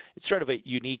 So it's sort of a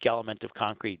unique element of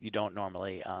concrete you don't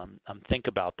normally think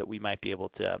about that we might be able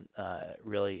to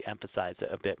really emphasize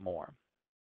a bit more.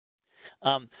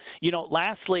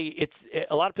 Lastly,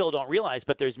 a lot of people don't realize,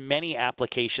 but there's many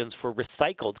applications for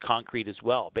recycled concrete as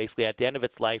well. Basically, at the end of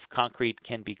its life, concrete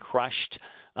can be crushed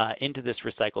into this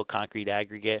recycled concrete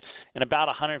aggregate, and about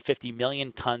 150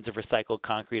 million tons of recycled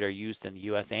concrete are used in the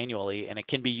U.S. annually, and it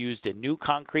can be used in new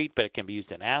concrete, but it can be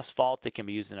used in asphalt, it can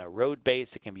be used in a road base,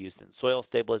 it can be used in soil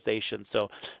stabilization, so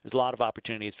there's a lot of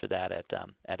opportunities for that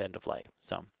at end of life.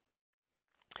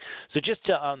 So just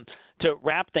to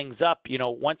wrap things up,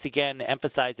 once again,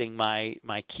 emphasizing my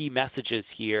key messages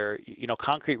here,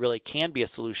 concrete really can be a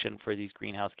solution for these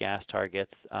greenhouse gas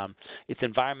targets. Its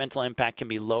environmental impact can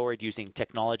be lowered using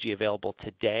technology available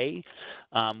today.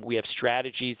 We have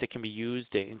strategies that can be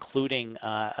used, including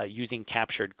using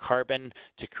captured carbon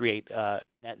to create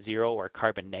net zero or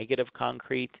carbon negative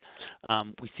concrete.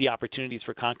 We see opportunities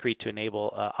for concrete to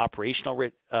enable operational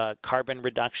carbon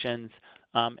reductions.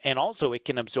 And also it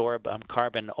can absorb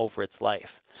carbon over its life.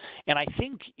 And I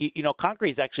think,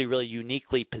 concrete is actually really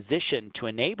uniquely positioned to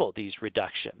enable these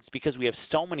reductions because we have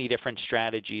so many different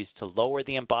strategies to lower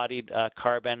the embodied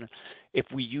carbon. If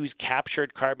we use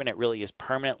captured carbon, it really is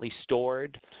permanently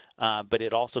stored, but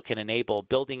it also can enable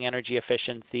building energy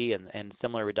efficiency and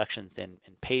similar reductions in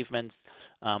pavements.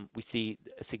 We see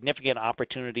significant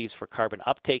opportunities for carbon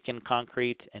uptake in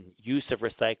concrete and use of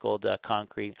recycled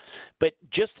concrete. But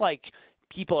just like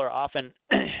people are often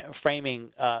framing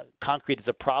concrete as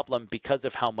a problem because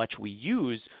of how much we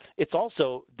use,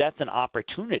 that's an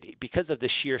opportunity. Because of the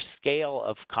sheer scale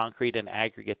of concrete and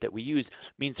aggregate that we use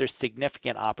means there's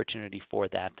significant opportunity for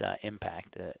that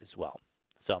impact as well.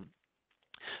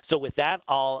 So with that,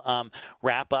 I'll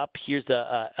wrap up. Here's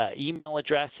an email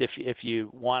address. If you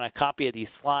want a copy of these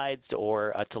slides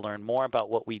or to learn more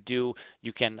about what we do,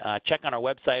 you can check on our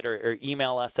website or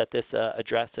email us at this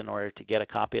address in order to get a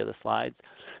copy of the slides.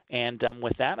 And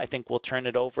with that, I think we'll turn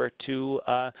it over to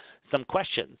some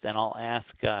questions. And I'll ask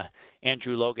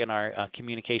Andrew Logan, our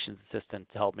communications assistant,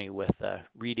 to help me with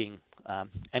reading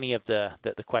any of the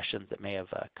questions that may have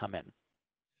come in.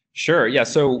 Sure. Yeah.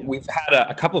 So we've had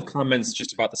a couple of comments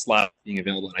just about the slides being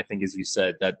available, and I think, as you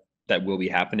said, that will be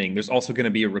happening. There's also going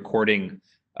to be a recording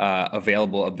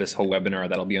available of this whole webinar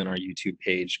that'll be on our YouTube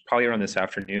page, probably around this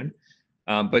afternoon.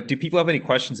 But do people have any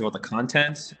questions about the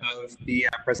content of the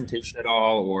presentation at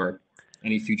all, or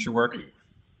any future work?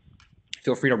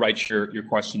 Feel free to write your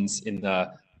questions in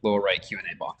the lower right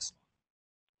Q&A box.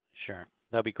 Sure.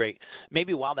 That'd be great.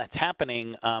 Maybe while that's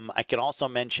happening, I can also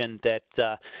mention that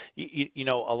you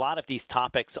know, a lot of these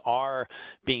topics are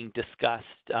being discussed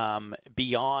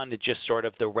beyond just sort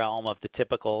of the realm of the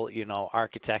typical, you know,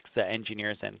 architects,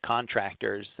 engineers, and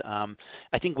contractors.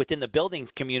 I think within the buildings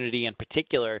community in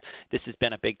particular, this has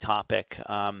been a big topic.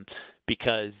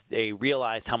 Because they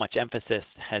realize how much emphasis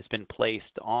has been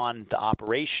placed on the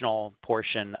operational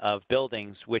portion of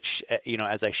buildings, which, you know,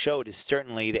 as I showed, is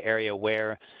certainly the area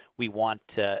where we want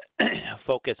to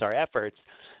focus our efforts.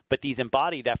 But these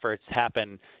embodied efforts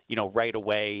happen, you know, right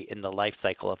away in the life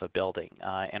cycle of a building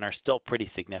and are still pretty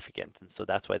significant. And so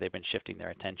that's why they've been shifting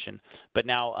their attention. But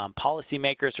now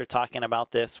policymakers are talking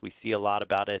about this. We see a lot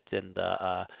about it in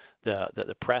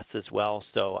the press as well.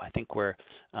 So I think we're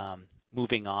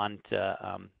moving on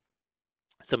to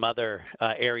some other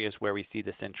areas where we see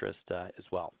this interest as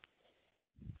well.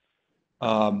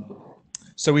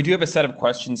 So we do have a set of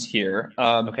questions here.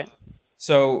 Okay.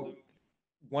 So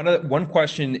one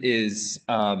question is,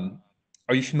 are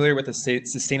you familiar with the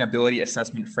sustainability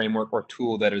assessment framework or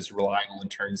tool that is reliable in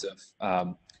terms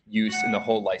of use in the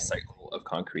whole life cycle of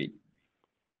concrete?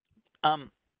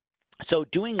 So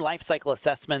doing life cycle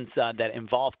assessments that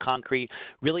involve concrete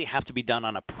really have to be done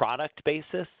on a product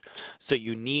basis. So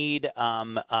you need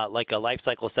like a life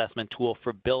cycle assessment tool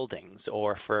for buildings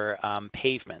or for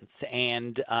pavements.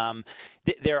 And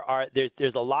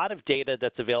there's a lot of data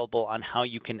that's available on how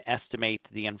you can estimate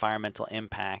the environmental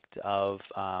impact of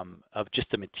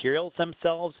just the materials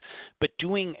themselves. But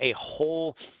doing a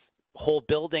whole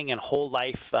building and whole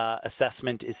life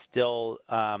assessment is still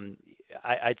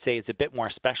I'd say is a bit more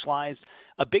specialized.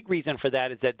 A big reason for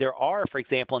that is that there are, for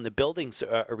example, in the buildings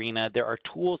arena, there are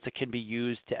tools that can be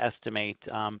used to estimate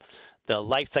the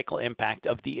life cycle impact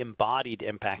of the embodied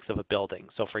impacts of a building.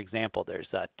 So for example,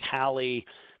 there's a Tally,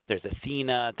 there's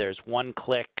Athena, there's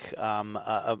OneClick,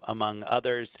 among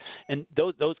others. And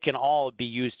those can all be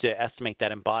used to estimate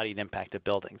that embodied impact of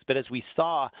buildings. But as we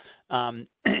saw,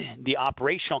 the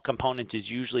operational component is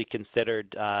usually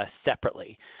considered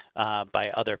separately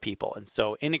by other people. And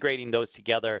so integrating those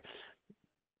together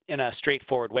in a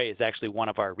straightforward way is actually one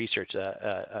of our research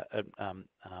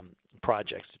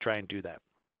projects to try and do that.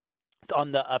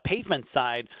 On the pavement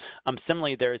side,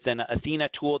 similarly, there's an Athena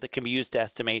tool that can be used to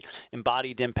estimate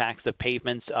embodied impacts of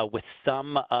pavements with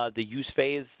some the use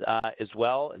phase as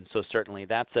well. And so certainly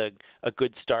that's a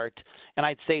good start. And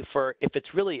I'd say if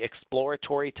it's really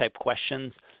exploratory type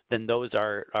questions, then those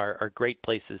are great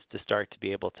places to start to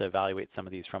be able to evaluate some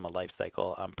of these from a life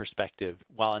cycle perspective.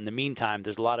 While in the meantime,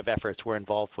 there's a lot of efforts we're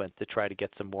involved with to try to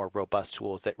get some more robust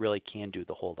tools that really can do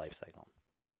the whole life cycle.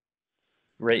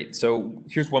 Great. So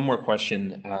here's one more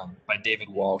question by David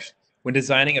Walsh. When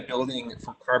designing a building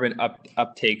for carbon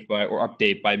uptake or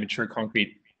update by mature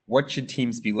concrete, what should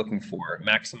teams be looking for?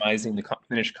 Maximizing the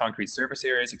finished concrete surface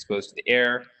areas exposed to the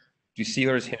air? Do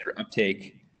sealers hinder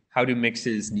uptake? How do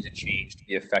mixes need to change to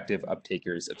be effective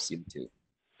uptakers of CO2?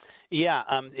 Yeah,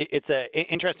 it's an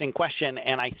interesting question,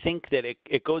 and I think that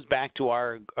it goes back to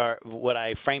our what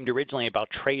I framed originally about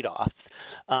trade-offs.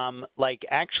 Like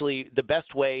actually, the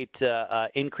best way to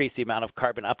increase the amount of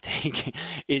carbon uptake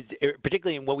is,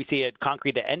 particularly in what we see at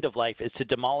concrete at end of life, is to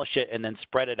demolish it and then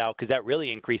spread it out, because that really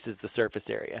increases the surface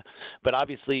area. But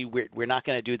obviously, we're not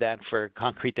going to do that for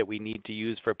concrete that we need to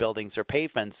use for buildings or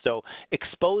pavements. So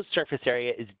exposed surface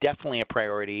area is definitely a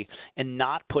priority, and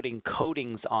not putting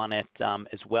coatings on it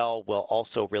as well will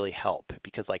also really help,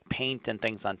 because like paint and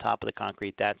things on top of the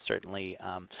concrete, that certainly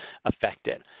affect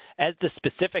it. As the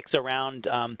specifics around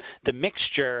the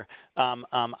mixture,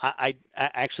 I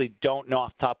actually don't know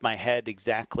off the top of my head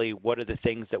exactly what are the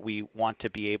things that we want to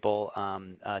be able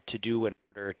to do in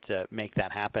order to make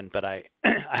that happen, but I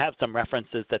have some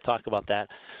references that talk about that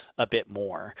a bit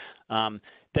more.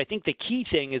 I think the key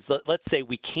thing is, let's say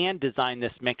we can design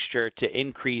this mixture to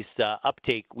increase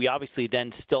uptake. We obviously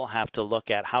then still have to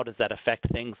look at how does that affect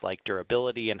things like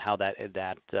durability, and how that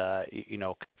you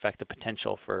know, affect the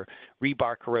potential for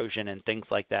rebar corrosion and things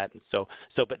like that. And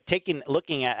but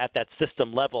looking at that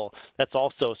system level, that's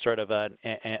also sort of a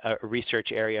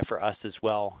research area for us as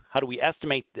well. How do we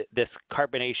estimate this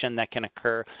carbonation that can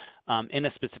occur in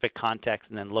a specific context,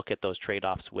 and then look at those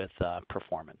trade-offs with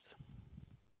performance?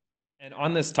 And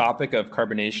on this topic of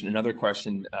carbonation, another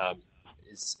question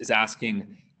is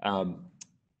asking,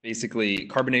 Basically,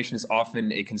 carbonation is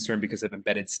often a concern because of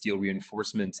embedded steel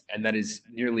reinforcement, and that is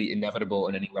nearly inevitable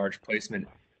in any large placement.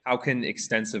 How can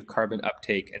extensive carbon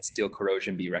uptake and steel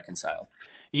corrosion be reconciled?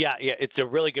 Yeah, it's a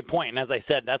really good point. And as I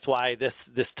said, that's why this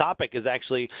topic is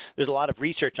actually, there's a lot of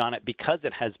research on it because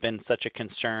it has been such a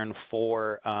concern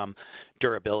for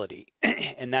durability.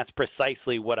 And that's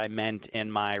precisely what I meant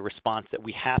in my response, that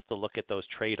we have to look at those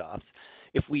trade-offs.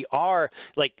 If we are,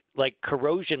 like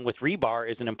corrosion with rebar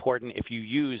isn't important if you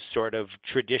use sort of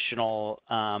traditional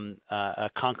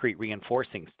concrete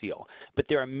reinforcing steel. But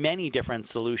there are many different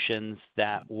solutions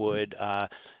that would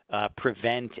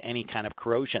prevent any kind of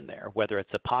corrosion there, whether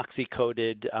it's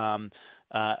epoxy-coated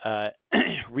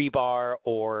rebar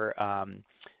or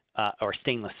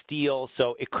stainless steel.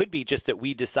 So it could be just that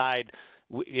we decide,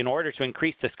 in order to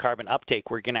increase this carbon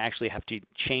uptake, we're going to actually have to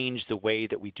change the way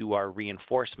that we do our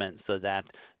reinforcement so that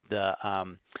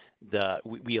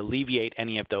we alleviate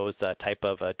any of those type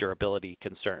of durability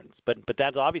concerns. But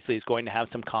that obviously is going to have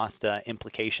some cost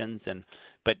implications.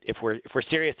 But if we're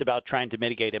serious about trying to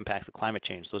mitigate impacts of climate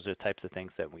change, those are the types of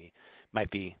things that we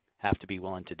might have to be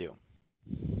willing to do.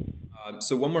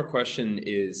 So one more question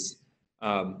is,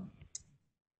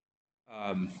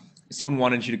 someone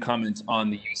wanted you to comment on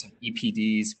the use of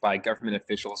EPDs by government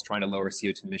officials trying to lower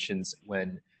CO2 emissions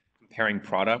when comparing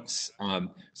products.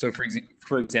 So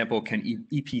for example, can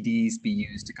EPDs be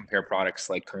used to compare products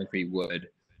like concrete, wood,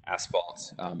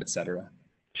 asphalt, et cetera?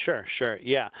 Sure,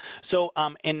 yeah. So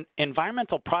in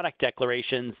environmental product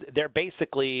declarations, they're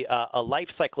basically a life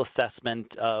cycle assessment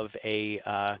of a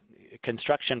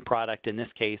construction product, in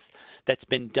this case, that's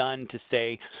been done to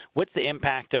say, what's the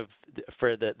impact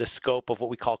for the scope of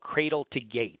what we call cradle to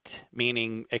gate,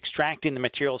 meaning extracting the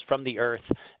materials from the earth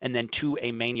and then to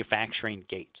a manufacturing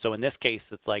gate. So in this case,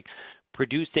 it's like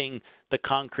producing the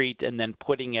concrete and then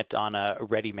putting it on a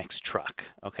ready mix truck,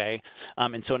 okay?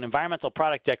 And so an environmental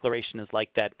product declaration is like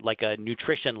that, like a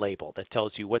nutrition label that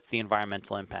tells you what's the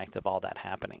environmental impact of all that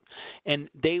happening. And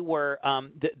they were,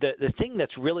 the thing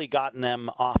that's really gotten them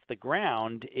off the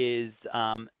ground is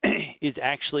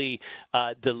actually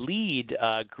the LEED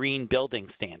green building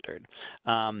standard.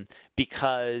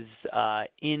 Because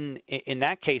in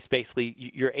that case, basically,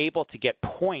 you're able to get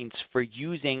points for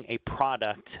using a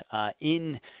product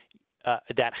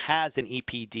that has an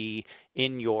EPD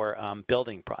in your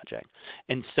building project.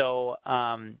 And so,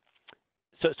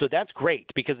 so that's great,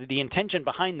 because the intention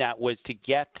behind that was to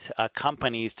get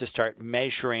companies to start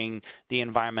measuring the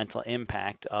environmental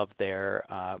impact of their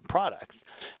products.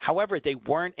 However, they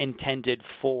weren't intended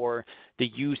for the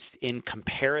use in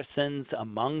comparisons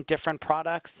among different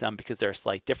products because there are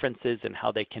slight differences in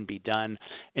how they can be done,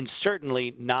 and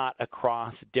certainly not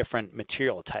across different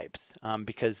material types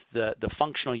because the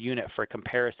functional unit for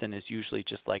comparison is usually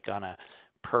just like on a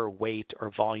per weight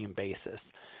or volume basis.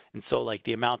 And so like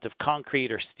the amount of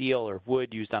concrete or steel or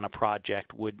wood used on a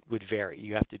project would vary.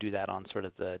 You have to do that on sort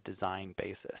of the design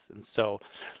basis. And so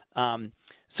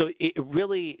so it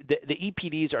really, the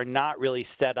EPDs are not really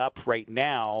set up right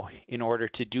now in order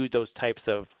to do those types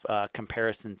of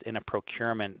comparisons in a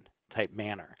procurement type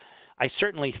manner. I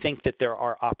certainly think that there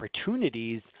are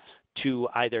opportunities to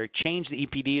either change the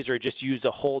EPDs or just use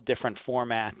a whole different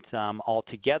format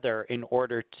altogether in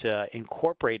order to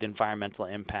incorporate environmental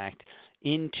impact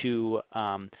into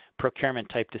procurement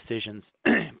type decisions.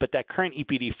 But that current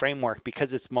EPD framework, because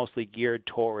it's mostly geared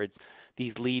towards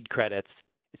these LEED credits,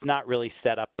 it's not really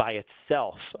set up by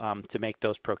itself to make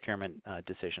those procurement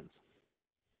decisions.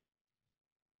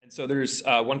 And so there's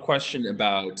one question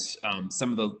about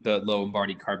some of the low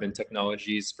embodied carbon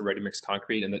technologies for ready-mix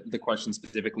concrete. And the question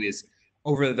specifically is,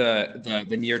 over the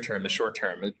near term, the short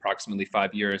term, approximately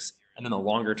 5 years, and then the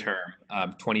longer term,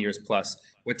 20 years plus,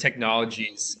 what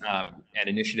technologies and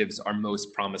initiatives are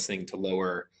most promising to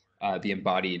lower the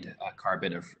embodied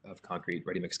carbon of concrete,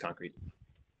 ready-mix concrete?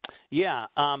 Yeah,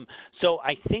 so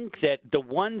I think that the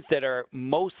ones that are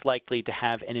most likely to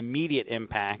have an immediate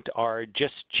impact are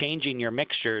just changing your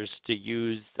mixtures to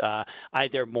use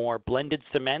either more blended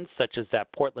cements, such as that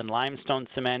Portland limestone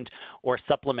cement, or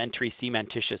supplementary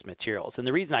cementitious materials. And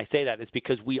the reason I say that is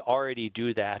because we already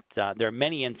do that. There are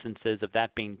many instances of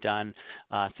that being done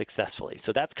successfully.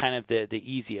 So that's kind of the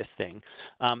easiest thing.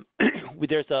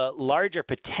 There's a larger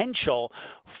potential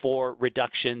for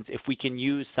reductions if we can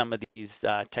use some of these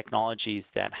technologies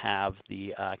that have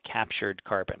the captured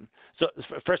carbon. So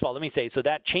first of all, let me say, so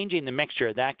that changing the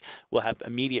mixture, that will have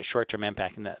immediate short-term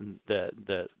impact in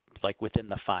like within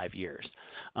the 5 years.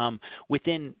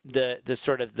 Within the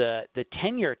sort of the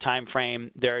 10-year time frame,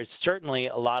 there is certainly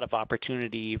a lot of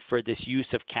opportunity for this use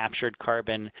of captured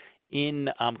carbon in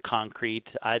concrete,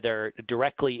 either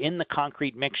directly in the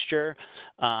concrete mixture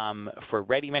for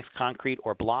ready-mix concrete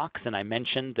or blocks. And I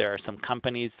mentioned there are some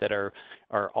companies that are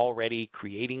already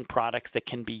creating products that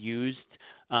can be used.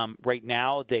 Right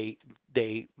now,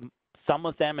 some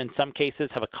of them, in some cases,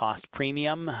 have a cost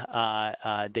premium.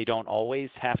 They don't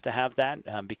always have to have that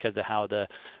because of how the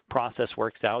process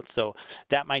works out. So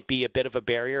that might be a bit of a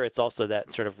barrier. It's also that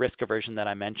sort of risk aversion that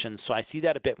I mentioned. So I see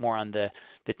that a bit more on the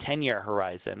 10-year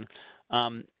horizon.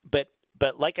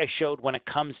 But like I showed, when it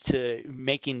comes to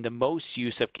making the most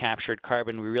use of captured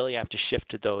carbon, we really have to shift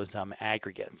to those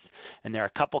aggregates. And there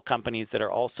are a couple companies that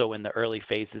are also in the early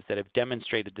phases that have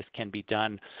demonstrated this can be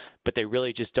done, but they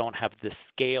really just don't have the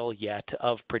scale yet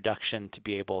of production to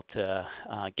be able to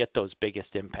get those biggest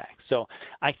impacts. So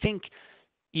I think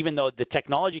even though the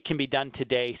technology can be done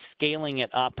today, scaling it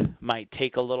up might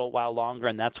take a little while longer,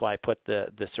 and that's why I put the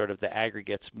sort of the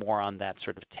aggregates more on that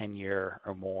sort of 10-year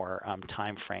or more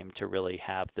time frame to really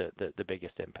have the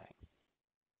biggest impact.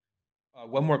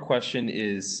 One more question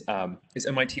is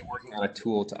MIT working on a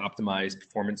tool to optimize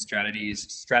performance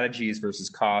strategies versus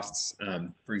costs,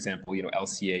 for example,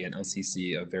 LCA and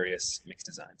LCC of various mixed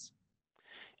designs?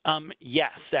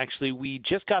 Yes, actually, we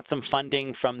just got some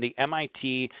funding from the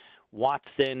MIT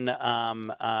IBM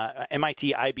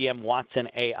Watson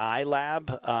AI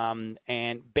Lab,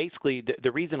 and basically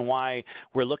the reason why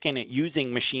we're looking at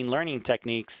using machine learning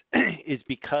techniques is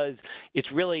because it's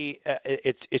really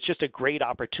it's just a great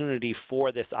opportunity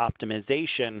for this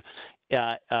optimization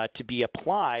to be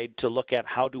applied to look at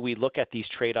how do we look at these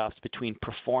trade-offs between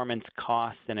performance,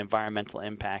 cost, and environmental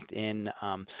impact in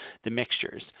the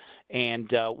mixtures.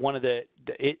 And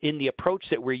in the approach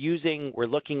that we're using, we're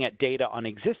looking at data on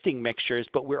existing mixtures,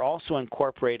 but we're also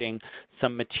incorporating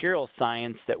some material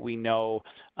science that we know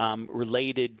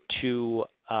related to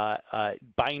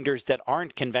binders that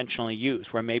aren't conventionally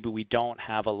used, where maybe we don't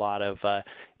have a lot of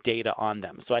data on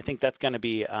them. So I think that's going to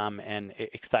be an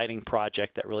exciting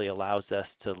project that really allows us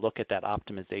to look at that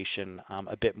optimization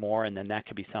a bit more, and then that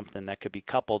could be something that could be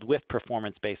coupled with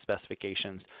performance-based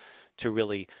specifications to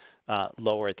really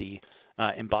lower the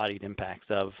embodied impacts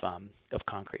of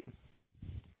concrete.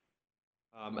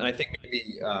 And I think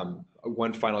maybe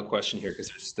one final question here,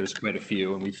 because there's quite a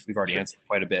few, and we've already answered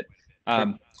quite a bit,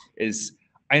 is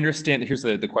I understand, here's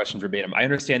the question verbatim. I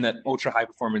understand that ultra-high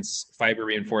performance fiber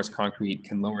reinforced concrete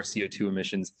can lower CO2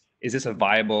 emissions. Is this a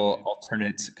viable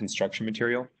alternate construction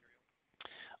material?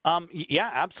 Yeah,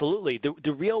 absolutely.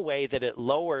 The real way that it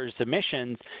lowers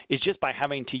emissions is just by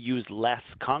having to use less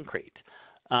concrete.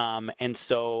 And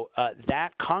so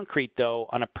that concrete, though,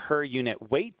 on a per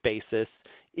unit weight basis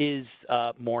is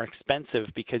more expensive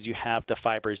because you have the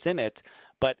fibers in it.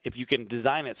 But if you can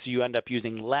design it so you end up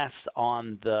using less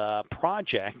on the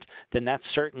project, then that's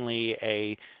certainly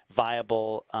a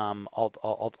viable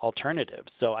alternative.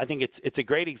 So I think it's a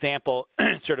great example,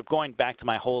 sort of going back to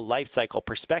my whole life cycle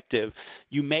perspective.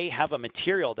 You may have a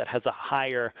material that has a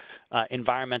higher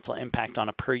environmental impact on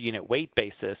a per unit weight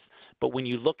basis, but when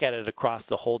you look at it across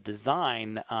the whole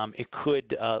design, it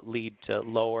could lead to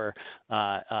lower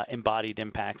embodied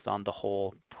impacts on the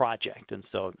whole project. And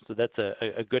so that's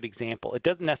a good example. It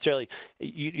doesn't necessarily,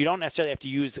 you don't necessarily have to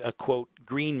use a, quote,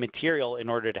 green material in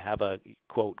order to have a,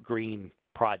 quote, green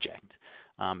project,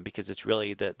 because it's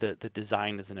really the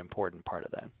design is an important part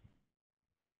of that.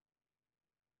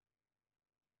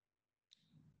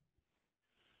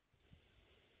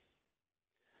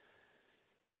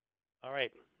 All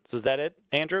right. So is that it,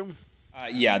 Andrew?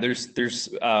 Yeah, there's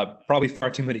probably far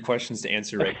too many questions to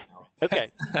answer right now.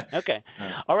 Okay. Okay.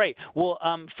 All right. Well,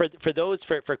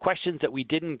 for questions that we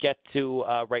didn't get to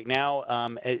right now,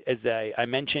 as I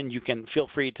mentioned, you can feel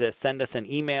free to send us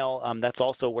an email. That's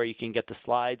also where you can get the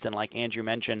slides. And like Andrew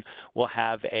mentioned, we'll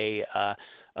have a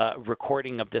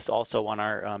recording of this also on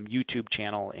our YouTube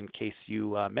channel in case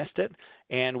you missed it.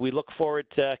 And we look forward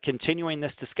to continuing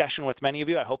this discussion with many of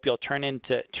you. I hope you'll tune in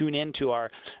to our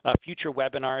future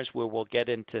webinars where we'll get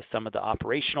into some of the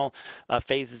operational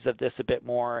phases of this a bit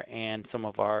more and some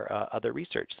of our other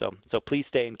research. So please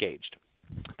stay engaged.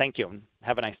 Thank you, and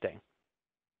have a nice day.